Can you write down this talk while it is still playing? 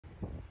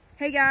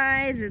Hey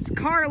guys, it's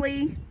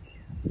Carly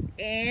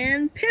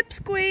and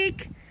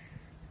Pipsqueak,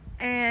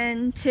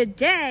 and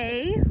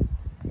today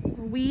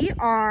we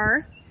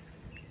are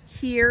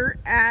here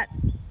at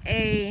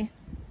a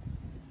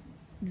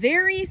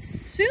very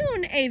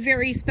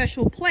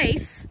special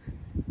place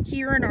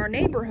here in our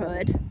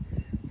neighborhood.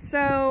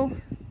 So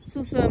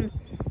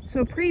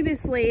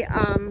previously,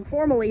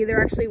 formerly,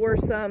 there actually were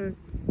some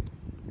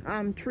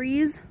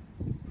trees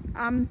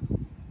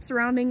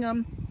surrounding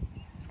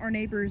our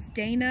neighbors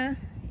Dana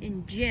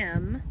and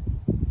Jim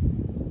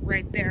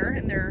right there,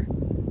 and I'm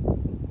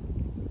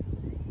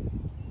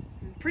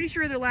pretty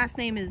sure their last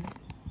name is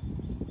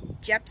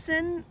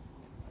Jepson.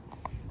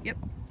 Yep.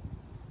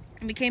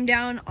 And we came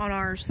down on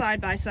our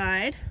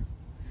side-by-side.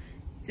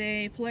 It's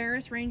a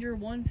Polaris Ranger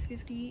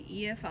 150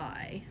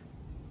 EFI.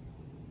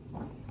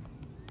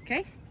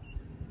 Okay.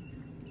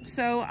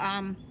 So,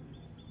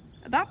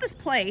 about this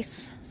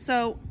place,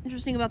 so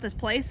interesting about this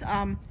place,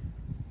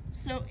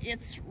 so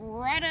it's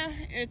right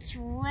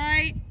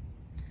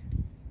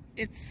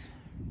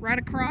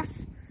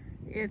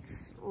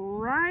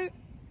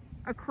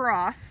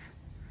across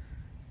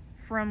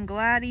from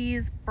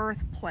Gladdy's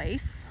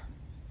birthplace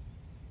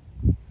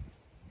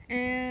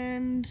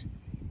and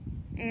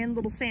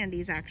Little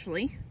Sandy's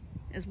actually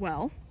as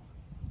well.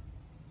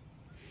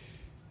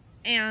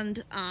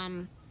 And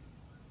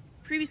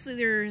previously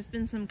there has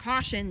been some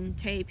caution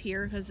tape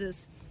here because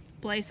this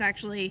place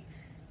actually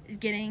is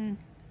getting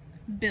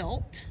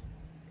built.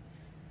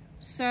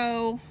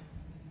 So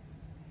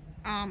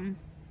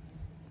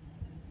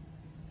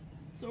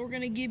we're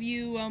gonna give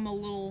you we're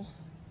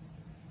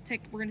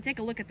gonna take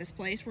a look at this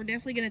place. We're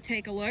definitely gonna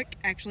take a look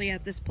actually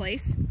at this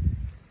place.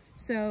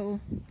 So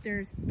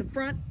there's the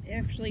front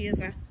actually is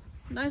a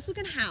nice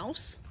looking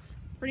house,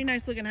 pretty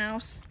nice looking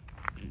house.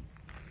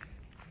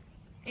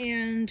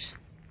 And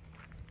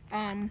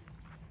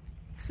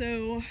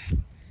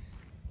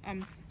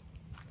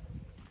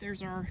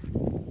there's our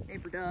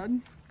neighbor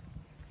Doug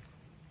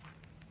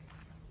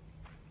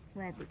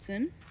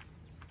Robertson.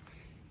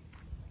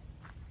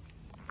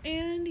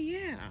 And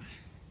yeah,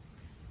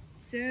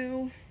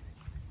 so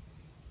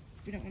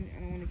I don't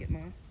want to get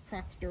my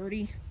Crocs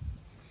dirty.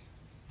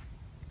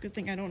 Good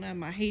thing I don't have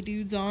my Hey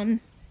Dudes on.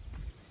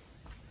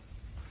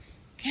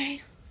 Okay,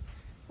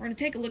 we're gonna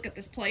take a look at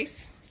this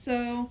place.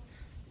 So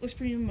looks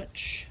pretty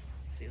much,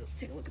 let's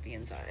take a look at the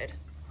inside.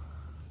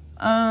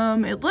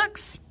 It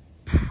looks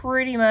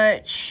pretty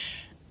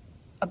much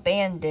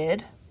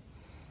abandoned.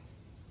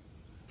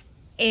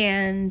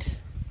 And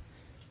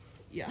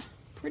yeah,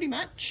 pretty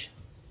much.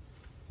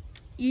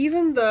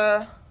 Even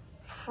the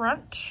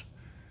front,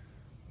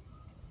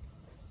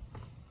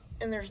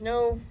 and there's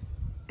no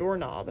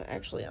doorknob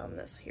actually on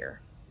this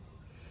here.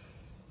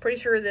 Pretty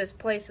sure this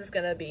place is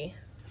gonna be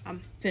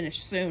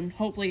finished soon.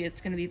 Hopefully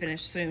it's gonna be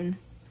finished soon.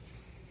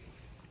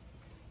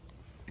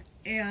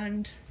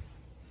 And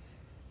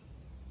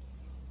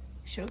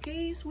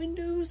showcase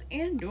windows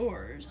and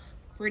doors.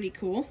 Pretty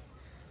cool.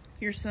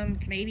 Here's some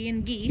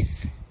Canadian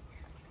geese.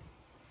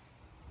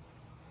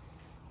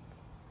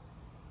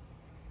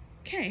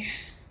 Okay,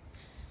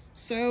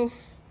 so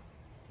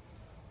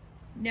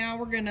now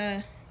we're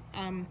gonna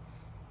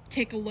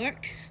take a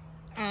look.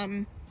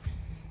 We're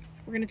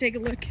gonna take a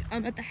look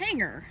at the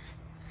hangar.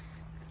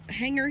 The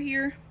hangar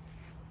here.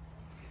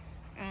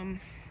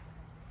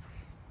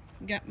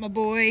 Got my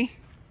boy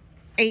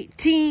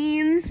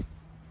 18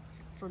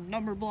 for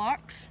number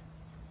blocks.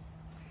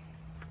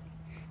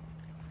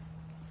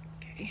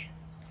 Okay,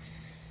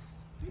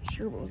 not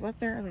sure what was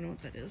left there. I don't know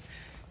what that is.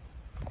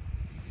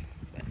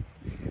 But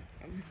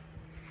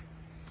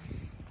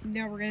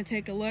now we're gonna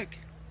take a look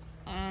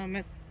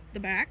at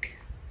the back,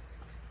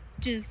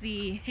 which is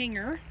the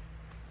hangar.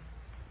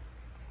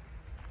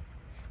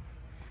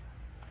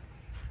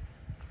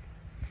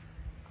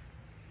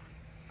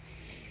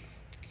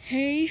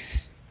 Okay,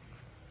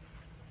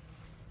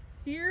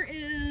 here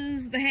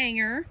is the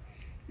hangar.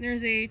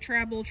 There's a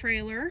travel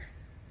trailer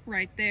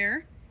right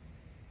there.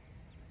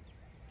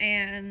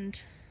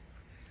 And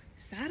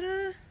is that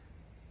a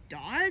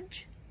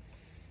Dodge?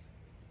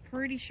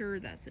 Pretty sure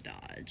that's a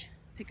Dodge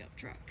pickup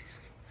truck.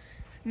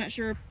 I'm not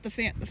sure if the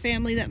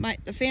family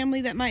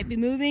that might be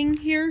moving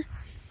here.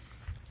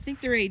 I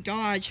think they're a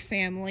Dodge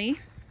family.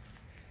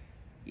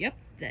 Yep,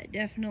 that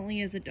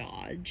definitely is a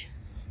Dodge.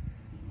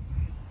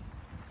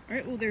 All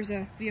right, well, there's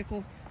a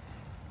vehicle.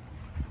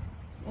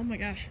 Oh my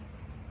gosh.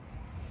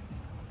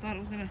 Thought it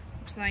was gonna,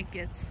 looks like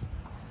there's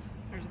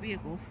a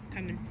vehicle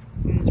coming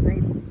on this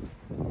road.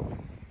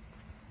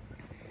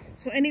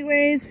 So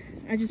anyways,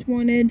 I just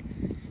wanted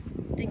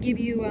to give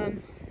you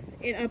an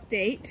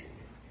update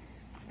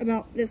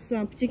about this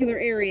particular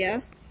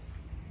area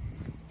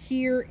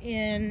here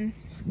in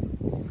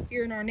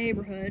our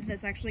neighborhood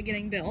that's actually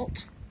getting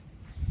built.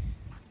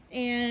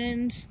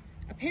 And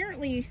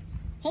apparently,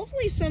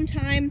 hopefully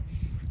sometime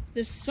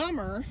this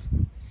summer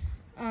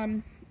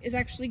is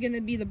actually going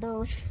to be the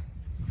birth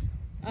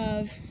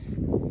of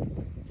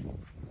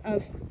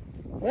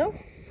well,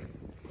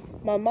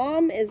 my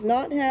mom is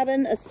not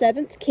having a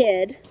 7th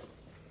kid,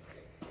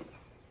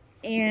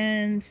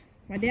 and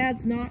my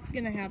dad's not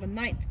gonna have a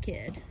 9th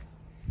kid.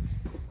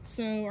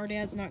 So our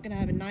dad's not gonna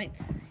have a 9th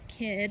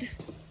kid.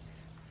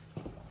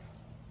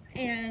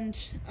 And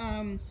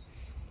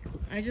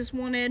I just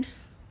wanted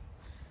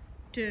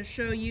to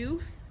show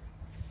you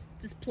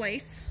this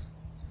place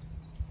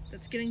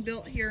that's getting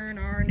built here in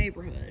our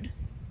neighborhood.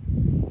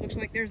 Looks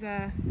like there's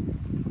a,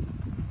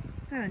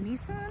 is that a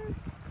Nissan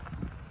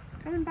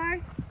coming by?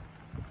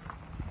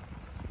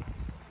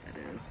 That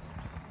is.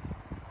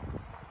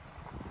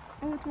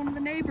 Oh, it's one of the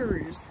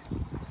neighbors.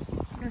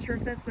 I'm not sure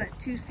if that's that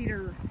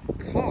 2-seater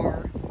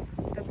car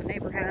that the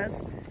neighbor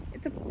has.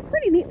 It's a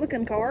pretty neat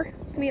looking car.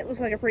 To me, it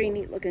looks like a pretty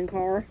neat looking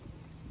car.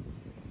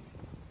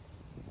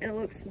 And it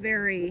looks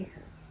very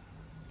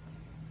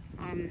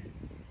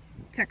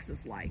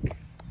Texas-like.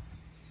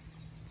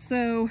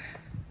 So,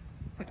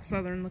 like a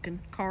southern looking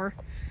car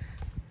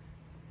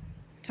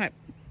type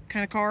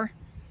kind of car.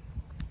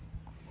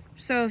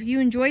 So if you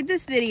enjoyed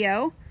this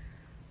video,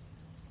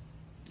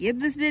 give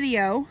this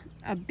video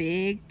a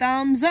big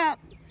thumbs up.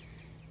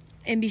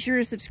 And be sure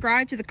to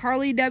subscribe to the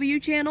Carly W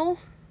channel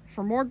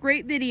for more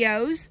great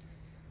videos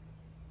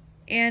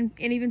and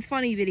even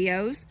funny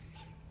videos.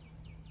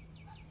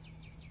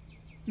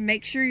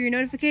 Make sure your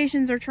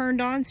notifications are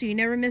turned on so you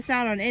never miss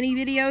out on any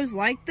videos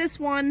like this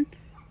one.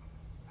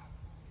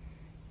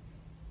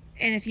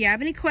 And if you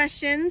have any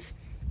questions,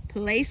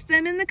 place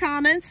them in the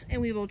comments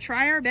and we will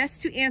try our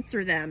best to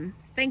answer them.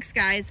 Thanks,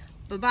 guys.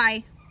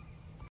 Bye-bye.